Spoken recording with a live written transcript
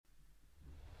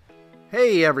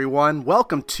Hey everyone,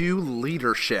 welcome to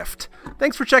Leadershift.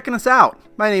 Thanks for checking us out.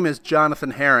 My name is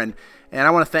Jonathan Herron, and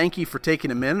I want to thank you for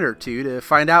taking a minute or two to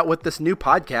find out what this new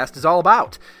podcast is all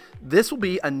about. This will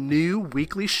be a new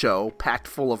weekly show packed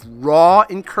full of raw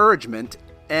encouragement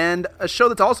and a show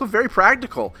that's also very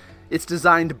practical. It's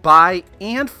designed by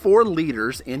and for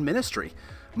leaders in ministry.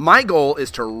 My goal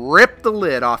is to rip the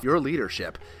lid off your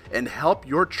leadership and help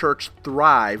your church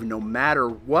thrive no matter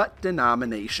what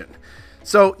denomination.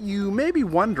 So you may be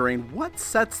wondering what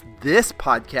sets this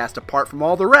podcast apart from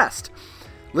all the rest.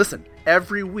 Listen,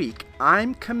 every week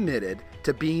I'm committed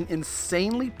to being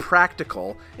insanely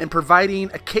practical and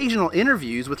providing occasional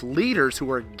interviews with leaders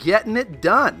who are getting it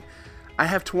done. I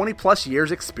have 20 plus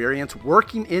years experience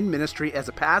working in ministry as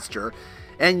a pastor,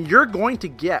 and you're going to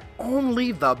get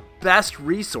only the best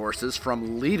resources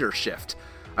from Leadershift.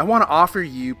 I want to offer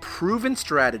you proven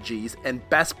strategies and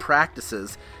best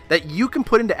practices that you can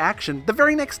put into action the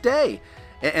very next day.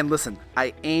 And listen,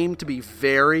 I aim to be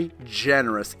very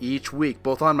generous each week,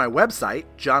 both on my website,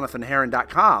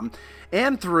 jonathanherron.com,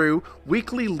 and through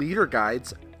weekly leader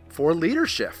guides for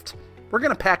Leadershift. We're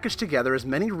going to package together as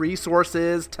many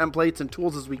resources, templates, and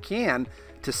tools as we can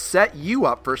to set you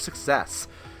up for success.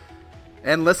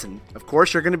 And listen, of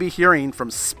course, you're going to be hearing from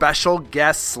special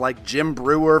guests like Jim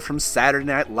Breuer from Saturday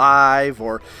Night Live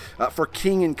or for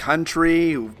King and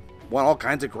Country, who won all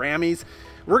kinds of Grammys.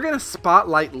 We're going to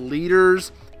spotlight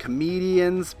leaders,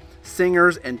 comedians,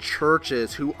 singers, and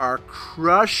churches who are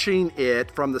crushing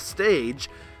it from the stage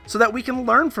so that we can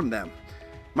learn from them.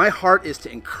 My heart is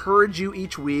to encourage you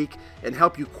each week and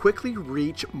help you quickly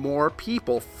reach more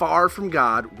people far from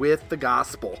God with the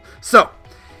gospel. So,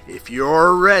 if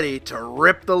you're ready to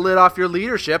rip the lid off your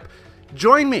leadership,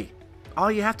 join me.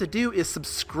 All you have to do is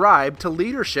subscribe to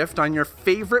Leadershift on your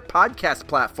favorite podcast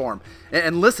platform.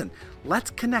 And listen,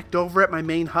 let's connect over at my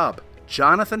main hub,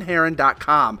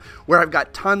 jonathanherron.com, where I've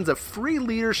got tons of free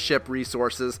leadership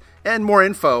resources and more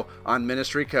info on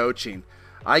ministry coaching.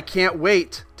 I can't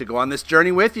wait to go on this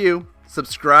journey with you.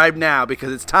 Subscribe now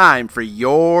because it's time for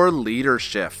your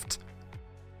Leadershift.